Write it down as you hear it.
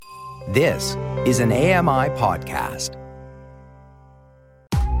This is an AMI podcast.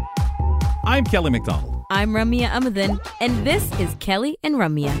 I'm Kelly McDonald. I'm Ramya Amadin, and this is Kelly and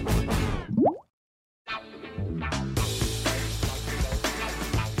Ramya.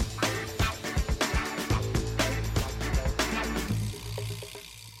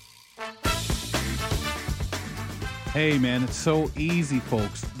 Hey, man, it's so easy,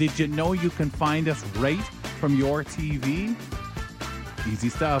 folks. Did you know you can find us right from your TV? Easy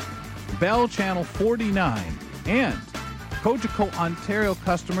stuff. Bell Channel 49 and Cogeco Ontario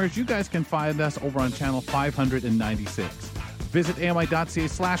customers, you guys can find us over on Channel 596. Visit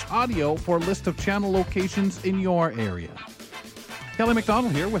ami.ca/audio for a list of channel locations in your area. Kelly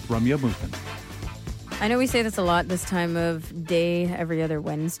McDonald here with Ramya Amadin. I know we say this a lot this time of day, every other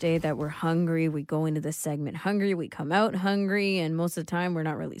Wednesday, that we're hungry. We go into this segment hungry. We come out hungry. And most of the time, we're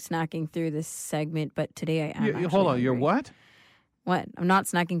not really snacking through this segment. But today I am actually Hold on, hungry. you're what? What? I'm not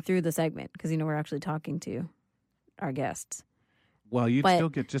snacking through the segment because, we're actually talking to our guests. Well, you'd But- still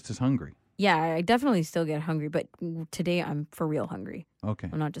get just as hungry. Yeah, I definitely still get hungry. But today I'm for real hungry. Okay.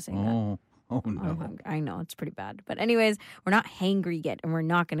 I'm not just saying that. Oh, I'm no. hungry. I know, it's pretty bad. But anyways, we're not hangry yet, and we're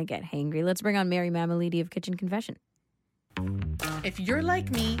not going to get hangry. Let's bring on Mary Mamalidi of Kitchen Confession. If you're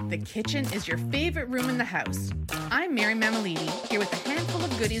like me, the kitchen is your favorite room in the house. I'm Mary Mamalidi, here with a handful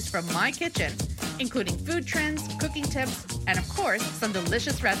of goodies from my kitchen, including food trends, cooking tips, and of course, some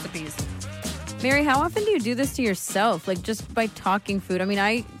delicious recipes. Mary, how often do you do this to yourself? Like just by talking food? I mean,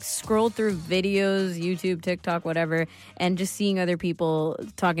 I scroll through videos, YouTube, TikTok, whatever, and just seeing other people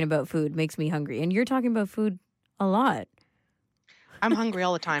talking about food makes me hungry. And you're talking about food a lot. I'm hungry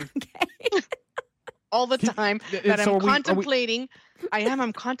all the time. All the time that So I'm contemplating.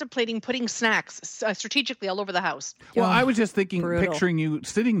 I'm contemplating putting snacks strategically all over the house. Well, Oh, I was just thinking, brutal. picturing you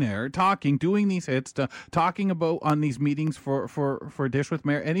sitting there talking, doing these hits, talking about on these meetings for Dish with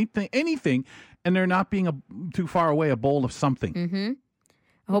Mayor, anything, and there not being too far away a bowl of something. Mm-hmm.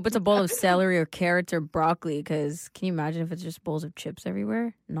 I hope it's a bowl of celery or carrots or broccoli, because can you imagine if it's just bowls of chips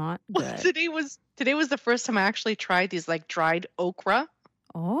everywhere? Not Well, good. today was the first time I actually tried these like dried okra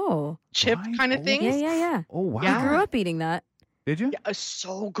Oh, chip Dried kind of okra? things. yeah. Oh wow! Yeah. I grew up eating that. Did you? Yeah,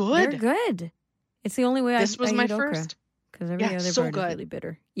 so They're good. good. It's the only way This was I my eat okra. first. Because every Yeah, other so part good. is really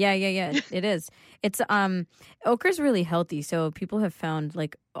bitter. Yeah, it is. It's okra's really healthy, so people have found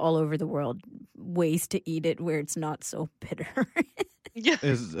like all over the world ways to eat it where it's not so bitter. Yeah.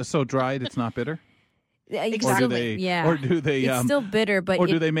 Is so dried it's not bitter, Exactly. or do they it's still bitter, but or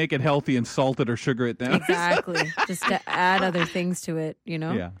do they make it healthy and salt it or sugar it down? exactly just to add other things to it,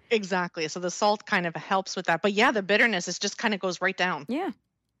 Yeah. Exactly. So the salt kind of helps with that. But yeah, the bitterness is just kind of goes right down. Yeah.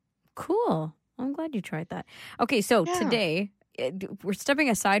 Cool. I'm glad you tried that. Okay, so Yeah. today we're stepping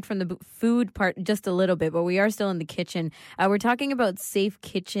aside from the food part just a little bit, but we are still in the kitchen. We're talking about safe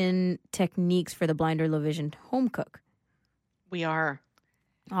kitchen techniques for the blind or low vision home cook. We are.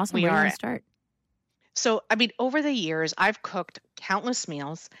 Awesome. We Where do you are. want to start? So, I mean, over the years, I've cooked countless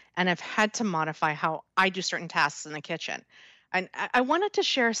meals and I've had to modify how I do certain tasks in the kitchen. And I wanted to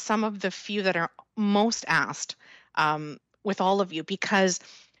share some of the few that are most asked with all of you because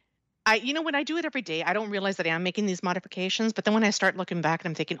when I do it every day, I don't realize that I am making these modifications. But then when I start looking back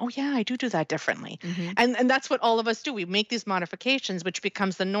and I'm thinking, oh, yeah, I do that differently. Mhm. And that's what all of us do. We make these modifications, which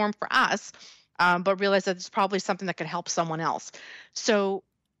becomes the norm for us, but realize that it's probably something that could help someone else. So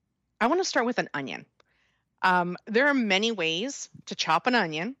I want to start with an onion. There are many ways to chop an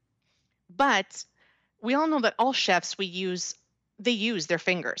onion, but we all know that all chefs they use their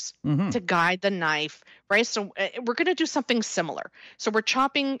fingers Mhm. to guide the knife, right? So we're going to do something similar. So we're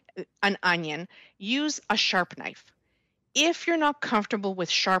chopping an onion. Use a sharp knife. If you're not comfortable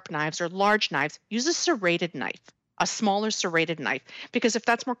with sharp knives or large knives, use a serrated knife, a smaller serrated knife, because if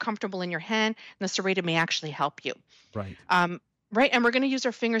that's more comfortable in your hand, the serrated may actually help you. Right. Right. And we're going to use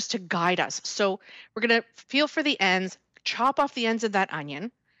our fingers to guide us. So we're going to feel for the ends, chop off the ends of that onion,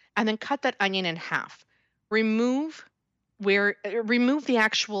 and then cut that onion in half. Remove the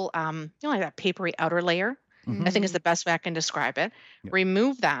actual, like that papery outer layer. Mhm. I think is the best way I can describe it. Yep.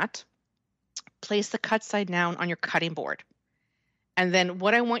 Remove that. Place the cut side down on your cutting board. And then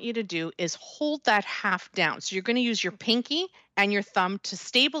what I want you to do is hold that half down. So you're going to use your pinky and your thumb to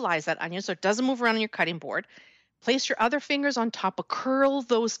stabilize that onion so it doesn't move around on your cutting board. Place your other fingers on top, but curl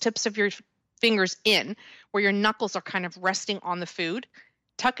those tips of your fingers in where your knuckles are kind of resting on the food.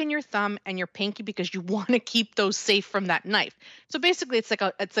 Tuck in your thumb and your pinky because you want to keep those safe from that knife. So basically it's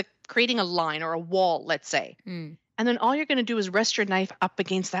like creating a line or a wall, let's say. Mm. And then all you're going to do is rest your knife up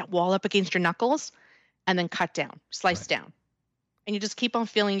against that wall, up against your knuckles, and then cut down, slice down. And you just keep on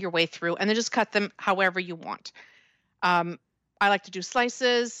feeling your way through and then just cut them however you want. I like to do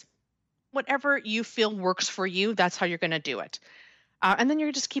slices. whatever you feel works for you, that's how you're going to do it. And then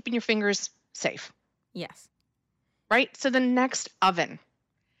you're just keeping your fingers safe, Yes. right? So the next, oven.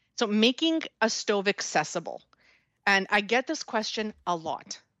 So making a stove accessible. And I get this question a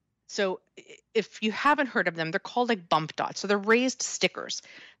lot. So if you haven't heard of them, they're called like bump dots. So they're raised stickers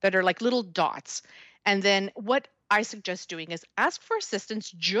that are like little dots. And then what I suggest doing is ask for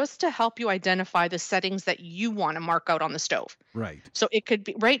assistance just to help you identify the settings that you want to mark out on the stove. Right. So it could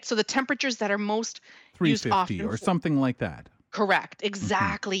be, right? So the temperatures that are most used 350 often or for- something like that. Correct.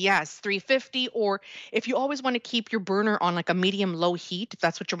 Exactly. Yes. 350. Or if you always want to keep your burner on like a medium low heat, if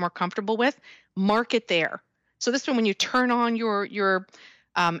that's what you're more comfortable with, mark it there. So this one, when you turn on your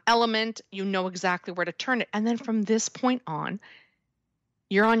element, you know exactly where to turn it. And then from this point on,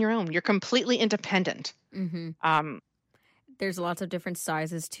 you're on your own. You're completely independent. Mm-hmm. There's lots of different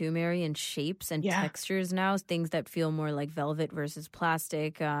sizes too, Mary, and shapes and Yeah. textures now. Things that feel more like velvet versus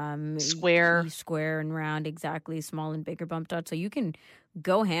plastic. Square. Square and round, exactly. Small and bigger bump dots. So you can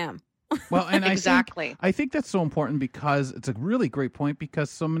go ham. Well, and Exactly. I think that's so important because it's a really great point because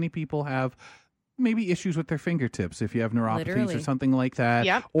so many people have maybe issues with their fingertips if you have neuropathies or Literally. something like that,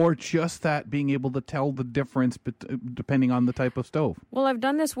 Yep. or just that being able to tell the difference depending on the type of stove. Well, I've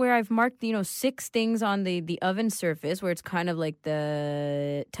done this where I've marked, 6 things on the oven surface where it's kind of like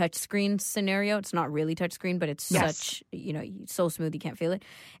the touch screen scenario. It's not really touch screen, but it's Yes. such, so smooth you can't feel it.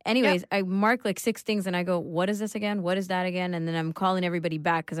 Anyways, I mark like 6 things and I go, what is this again? What is that again? And then I'm calling everybody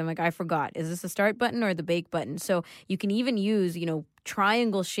back because I'm like, I forgot. Is this the start button or the bake button? So you can even use,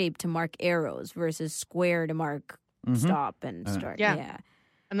 triangle shape to mark arrows versus square to mark stop and start. Yeah.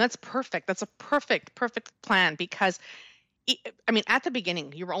 And that's perfect. That's a perfect plan because, at the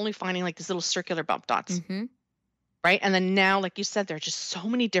beginning, you were only finding like these little circular bump dots, Mm-hmm. right? And then now, like you said, there are just so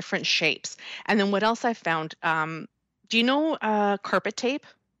many different shapes. And then what else I found? Do you know carpet tape?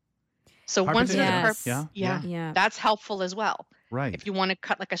 So Carpet once tape, you have yes. carpet, Yeah. Yeah. that's helpful as well. Right. If you want to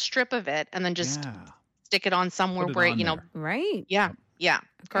cut like a strip of it and then just Yeah. stick it on somewhere Put it where, on there. Right. Yeah.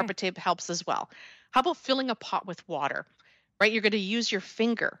 Carpet tape helps as well. How about filling a pot with water, right? You're going to use your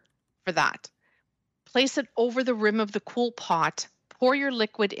finger for that. Place it over the rim of the cool pot, pour your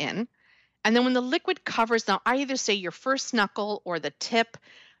liquid in, and then when the liquid covers, now I either say your first knuckle or the tip,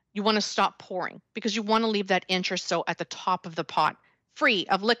 you want to stop pouring because you want to leave that inch or so at the top of the pot free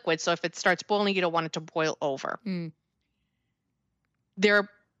of liquid. So if it starts boiling, you don't want it to boil over. Mm. There are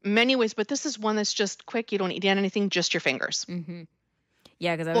many ways, but this is one that's just quick. You don't need anything, just your fingers. Mm-hmm.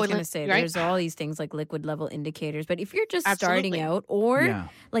 Yeah, because I was Boil going to it, say right? there's all these things like liquid level indicators, but if you're just starting Absolutely. out, or Yeah.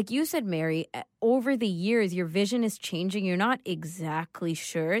 like you said, Mary, over the years your vision is changing. You're not exactly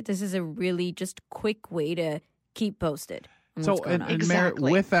sure. This is a really just quick way to keep posted. On So, what's going and, on. and Exactly.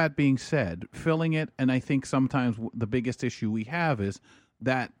 Mary, with that being said, filling it, and I think sometimes the biggest issue we have is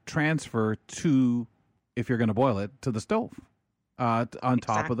that transfer to, if you're going to boil it, to the stove. On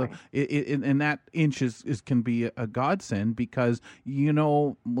top of the, and that inch is can be a godsend because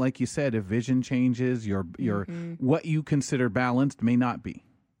like you said, if vision changes, your what you consider balanced may not be.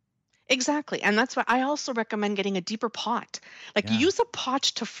 Exactly. And that's why I also recommend getting a deeper pot. Like Yeah. use a pot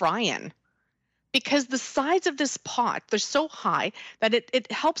to fry in because the sides of this pot, they're so high that it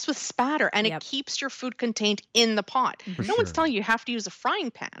helps with spatter and Yep. it keeps your food contained in the pot. For No one's sure. telling you have to use a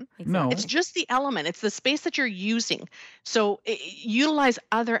frying pan. No. It's just the element. It's the space that you're using. So utilize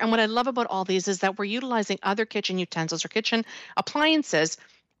other, and what I love about all these is that we're utilizing other kitchen utensils or kitchen appliances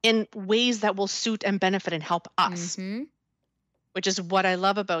in ways that will suit and benefit and help us. Mhm. Which is what I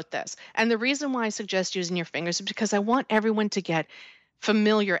love about this. And the reason why I suggest using your fingers is because I want everyone to get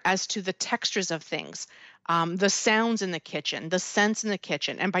familiar as to the textures of things, the sounds in the kitchen, the scents in the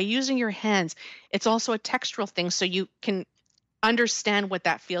kitchen. And by using your hands, it's also a textural thing so you can understand what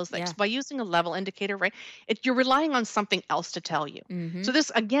that feels like. Yeah. So by using a level indicator, right, you're relying on something else to tell you. Mhm. So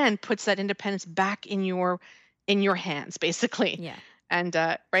this, again, puts that independence back in your hands, basically. Yeah. And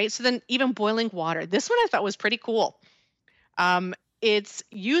right, so then even boiling water. This one I thought was pretty cool. It's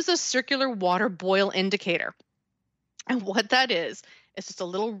use a circular water boil indicator. And what that is just a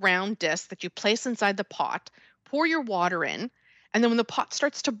little round disc that you place inside the pot, pour your water in, and then when the pot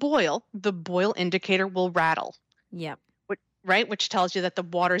starts to boil, the boil indicator will rattle, Yep. right? Which tells you that the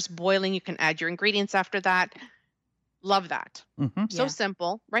water's boiling. You can add your ingredients after that. Love that. Mhm. So Yeah.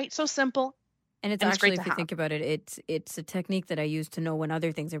 simple, right? So simple. And it's And it's actually, great to if you have. think about it, it's a technique that I use to know when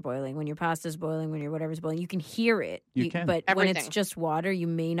other things are boiling. When your pasta's boiling, when your whatever's boiling, you can hear it. You can. But when it's Everything. just water, you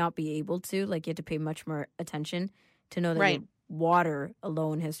may not be able to. Like, you have to pay much more attention to know that Right. your water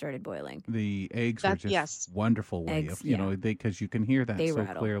alone has started boiling. The eggs are just Yes. wonderful way Eggs, of, you yeah. know, because you can hear that They so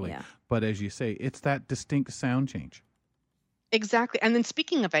rattle, clearly. yeah. But as you say, it's that distinct sound change. Exactly. And then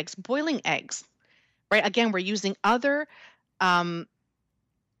speaking of eggs, boiling eggs, right? Again, we're using other, I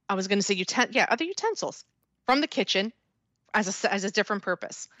was going to say other utensils from the kitchen as a different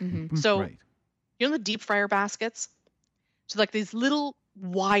purpose. Mm-hmm. So Right. you know the deep fryer baskets? So like these little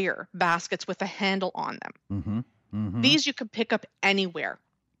wire baskets with a handle on them. Mm-hmm. Mm-hmm. These you could pick up anywhere.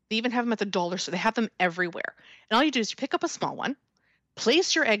 They even have them at the dollar store. They have them everywhere. And all you do is you pick up a small one,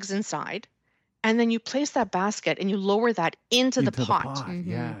 place your eggs inside, and then you place that basket and you lower that into the pot. Mhm.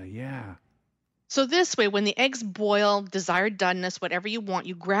 Yeah, yeah. So this way, when the eggs boil, desired doneness, whatever you want,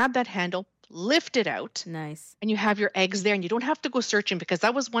 you grab that handle, lift it out, Nice. and you have your eggs there. And you don't have to go searching, because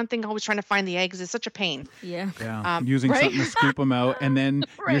that was one thing always trying to find the eggs is such a pain. Yeah. Yeah, using right? something to scoop them out, and then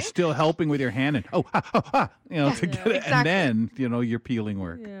you're Right. still helping with your hand, and to get it, exactly. and then your peeling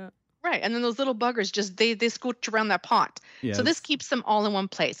work. Yeah. Right. And then those little buggers just they scooch around that pot. Yes. So this keeps them all in one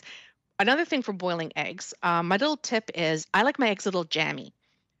place. Another thing for boiling eggs, my little tip is I like my eggs a little jammy.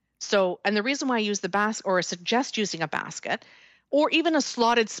 So, and the reason why I use the basket, or suggest using a basket, or even a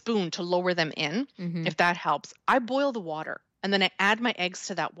slotted spoon to lower them in, Mm-hmm. if that helps, I boil the water and then I add my eggs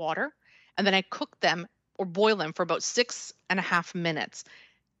to that water, and then I cook them or boil them for about 6.5 minutes.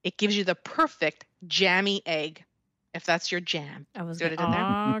 It gives you the perfect jammy egg, if that's your jam. I was See what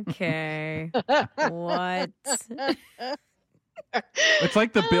I did okay. What? It's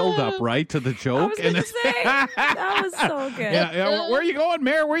like the build up, right, to the I joke, was and gonna it's say, that was so good. yeah. Where are you going,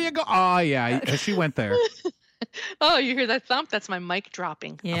 Mare? Where you go? Oh, yeah, she went there. Oh, you hear that thump? That's my mic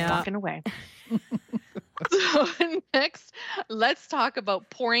dropping. Yeah. I'm walking away. So next, let's talk about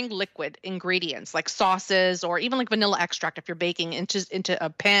pouring liquid ingredients like sauces or even like vanilla extract if you're baking into a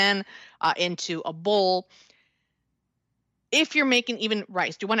pan, into a bowl. If you're making even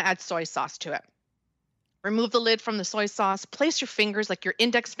rice, do you want to add soy sauce to it? Remove the lid from the soy sauce. Place your fingers, like your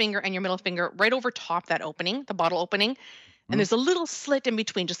index finger and your middle finger, right over top that opening, the bottle opening. And there's a little slit in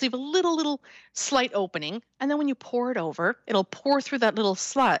between. Just leave a little slight opening. And then when you pour it over, it'll pour through that little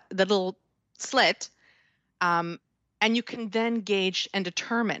slit. And you can then gauge and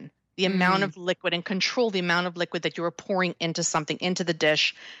determine the amount of liquid and control the amount of liquid that you are pouring into something, into the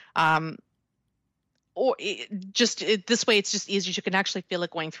dish. This way, it's just easier. You can actually feel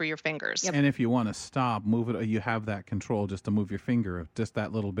it going through your fingers. And if you want to stop, move it. You have that control just to move your finger just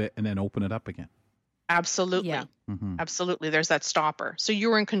that little bit, and then open it up again. Absolutely. Yeah. Mm-hmm. Absolutely. There's that stopper. So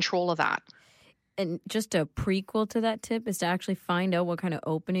you're in control of that. And just a prequel to that tip is to actually find out what kind of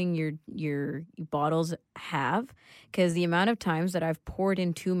opening your bottles have, because the amount of times that I've poured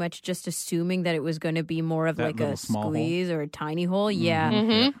in too much, just assuming that it was going to be more of That like a little small hole. squeeze or a tiny hole. Mm-hmm. Yeah.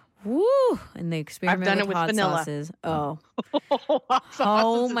 Mhm. Woo! And the experiment done it with with hot vanilla. sauces. Oh. Hot sauces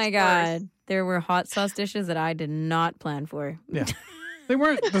Oh is my worse. God. There were hot sauce dishes that I did not plan for. Yeah. They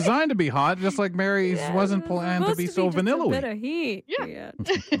weren't designed to be hot, just like Mary's wasn't planned to be so just a bit vanilla-y. of heat. Yeah.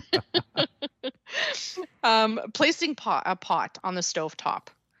 Placing a pot on the stove top.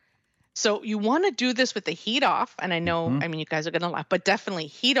 So you want to do this with the heat off. And I know, I mean, you guys are going to laugh, but definitely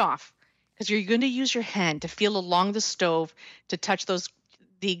heat off, because you're going to use your hand to feel along the stove, to touch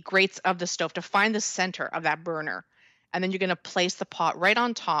the grates of the stove, to find the center of that burner. And then you're going to place the pot right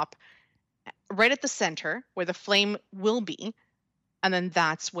on top, right at the center where the flame will be. And then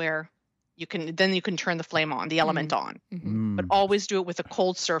that's where you can turn the flame on, the element on. Mm. But always do it with a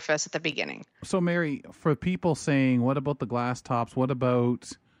cold surface at the beginning. So, Mary, for people saying, what about the glass tops? What about,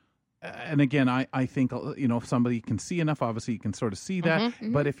 and again, I think, if somebody can see enough, obviously you can sort of see that.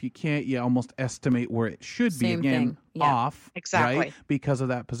 But if you can't, you almost estimate where it should be, Same again, thing. Yeah. off. Exactly. Right? Because of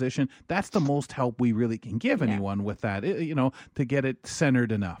that position. That's the most help we really can give anyone with that, to get it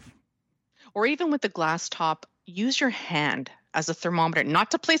centered enough. Or even with the glass top, use your hand as a thermometer, not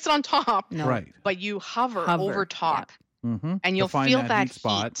to place it on top, No. Right. but you hover Hover, over top, Mm-hmm. and you'll find feel that that heat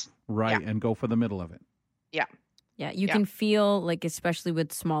spot. Right. Yeah. And go for the middle of it. Yeah. Yeah, you Yeah. can feel, like, especially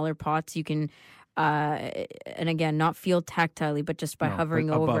with smaller pots, you can, and again, not feel tactilely, but just by No, hovering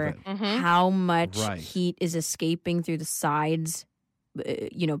but above over it. how much Right. heat is escaping through the sides,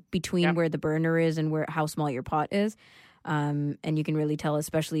 between Yep. where the burner is and how small your pot is. And you can really tell,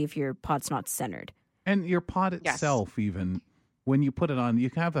 especially if your pot's not centered. And your pot Yes. itself, even when you put it on, you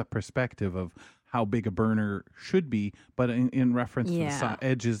can have a perspective of how big a burner should be, but in reference to the Yeah.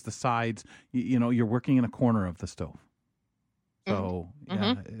 edges, the sides, you're working in a corner of the stove. So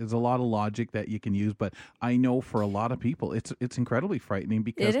yeah, there's a lot of logic that you can use, but I know for a lot of people, it's incredibly frightening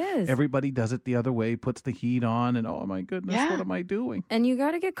because It is. everybody does it the other way, puts the heat on, and oh my goodness, Yeah. what am I doing? And you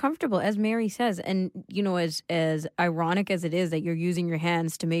got to get comfortable, as Mary says. And, you know, as ironic as it is that you're using your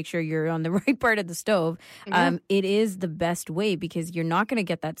hands to make sure you're on the right part of the stove, it is the best way because you're not going to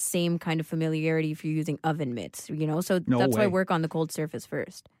get that same kind of familiarity if you're using oven mitts, you know? So No that's why way. work on the cold surface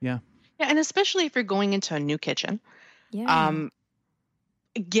first. Yeah. Yeah, and especially if you're going into a new kitchen, Yeah.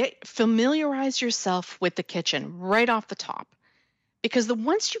 familiarize yourself with the kitchen right off the top. Because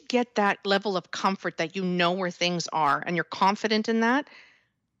once you get that level of comfort that you know where things are and you're confident in that,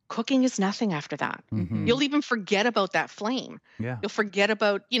 cooking is nothing after that. Mhm. You'll even forget about that flame. Yeah. You'll forget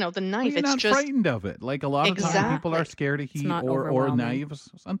about, the Well, knife. you're It's not just frightened of it. Like a lot of times people are Exactly. scared of heat not or overwhelming. knives,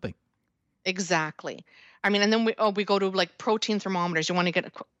 something. exactly. I mean, and then we go to like protein thermometers. You want to get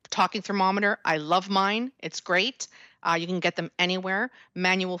a talking thermometer? I love mine. It's great. You can get them anywhere.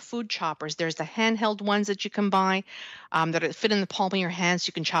 Manual food choppers. There's the handheld ones that you can buy that fit in the palm of your hands.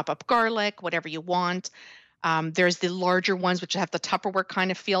 You can chop up garlic, whatever you want. There's the larger ones, which have the Tupperware kind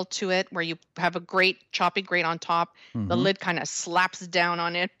of feel to it, where you have a great chopping grate on top. The lid kind of slaps down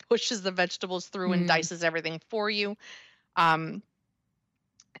on it, pushes the vegetables through, and dices everything for you. I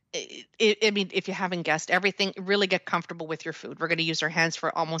mean, if you haven't guessed everything, really get comfortable with your food. We're going to use our hands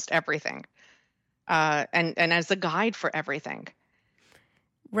for almost everything, and as a guide for everything.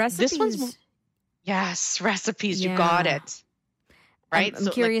 Recipes. This one's yes, recipes. You got Yeah. it. Right. I'm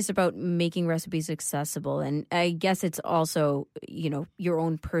curious about making recipes accessible. And I guess it's also, your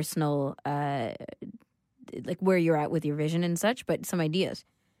own personal, like where you're at with your vision and such, but some ideas.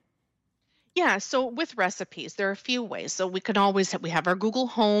 Yeah, so with recipes, there are a few ways. So we have our Google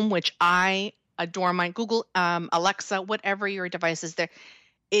Home, which I adore. My Google, Alexa, whatever your device is there.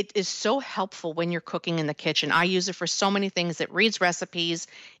 It is so helpful when you're cooking in the kitchen. I use it for so many things. It reads recipes.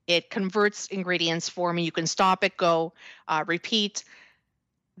 It converts ingredients for me. You can stop it, go, repeat.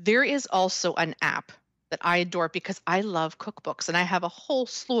 There is also an app that I adore because I love cookbooks and I have a whole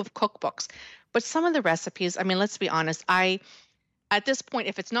slew of cookbooks. But some of the recipes, I mean, let's be honest, at this point,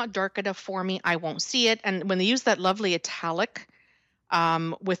 if it's not dark enough for me, I won't see it. And when they use that lovely italic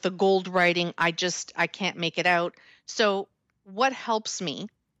with the gold writing, I can't make it out. So what helps me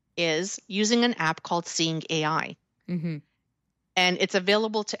is using an app called Seeing AI. Mm-hmm. And it's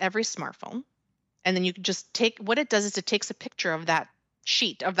available to every smartphone. And then you can just what it does is it takes a picture of that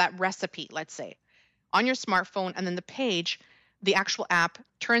sheet, of that recipe, let's say, on your smartphone. And then the actual app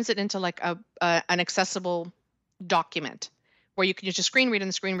turns it into like an accessible document where you can just screen read, and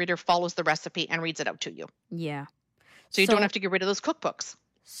the screen reader follows the recipe and reads it out to you. Yeah. So you don't have to get rid of those cookbooks.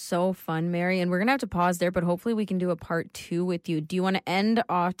 So fun, Mary. And we're going to have to pause there, but hopefully we can do a part 2 with you. Do you want to end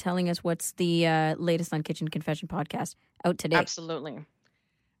off telling us what's the latest on Kitchen Confession podcast out today? Absolutely.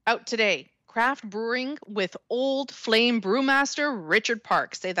 Out today, craft brewing with Old Flame brewmaster Richard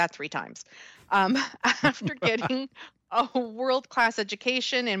Park. Say that 3 times. After getting a world-class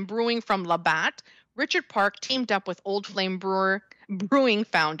education in brewing from Labatt, Richard Park teamed up with Old Flame Brewing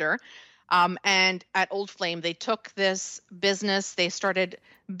founder. And at Old Flame, they took this business, they started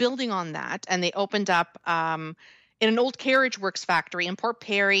building on that, and they opened up in an old Carriage Works factory in Port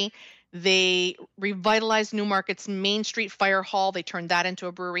Perry. They revitalized Newmarket's Main Street Fire Hall. They turned that into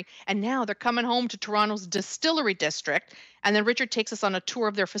a brewery. And now they're coming home to Toronto's Distillery District. And then Richard takes us on a tour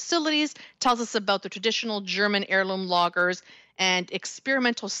of their facilities, tells us about the traditional German heirloom lagers and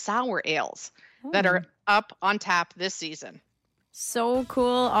experimental sour ales that are up on tap this season. So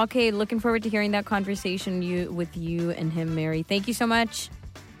cool. Okay, looking forward to hearing that conversation with you and him, Mary. Thank you so much.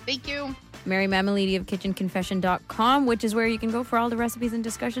 Thank you. Mary Mammoliti of kitchenconfession.com, which is where you can go for all the recipes and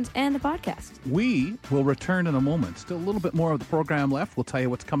discussions and the podcast. We will return in a moment. Still a little bit more of the program left. We'll tell you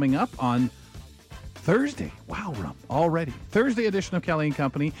what's coming up on Thursday. Wow, already. Thursday edition of Kelly &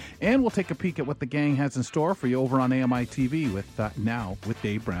 Company. And we'll take a peek at what the gang has in store for you over on AMI TV with Now with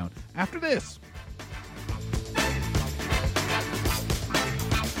Dave Brown. After this.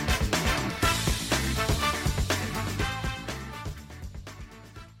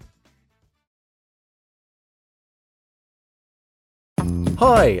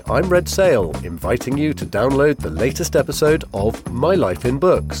 Hi, I'm Red Sail, inviting you to download the latest episode of My Life in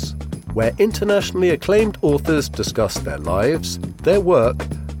Books, where internationally acclaimed authors discuss their lives, their work,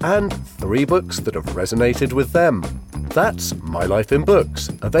 and 3 books that have resonated with them. That's My Life in Books,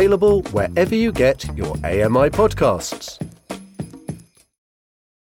 available wherever you get your AMI podcasts.